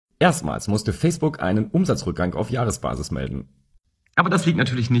Erstmals musste Facebook einen Umsatzrückgang auf Jahresbasis melden. Aber das liegt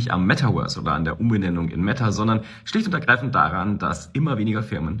natürlich nicht am Metaverse oder an der Umbenennung in Meta, sondern schlicht und ergreifend daran, dass immer weniger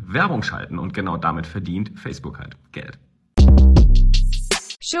Firmen Werbung schalten und genau damit verdient Facebook halt Geld.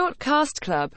 Shortcast Club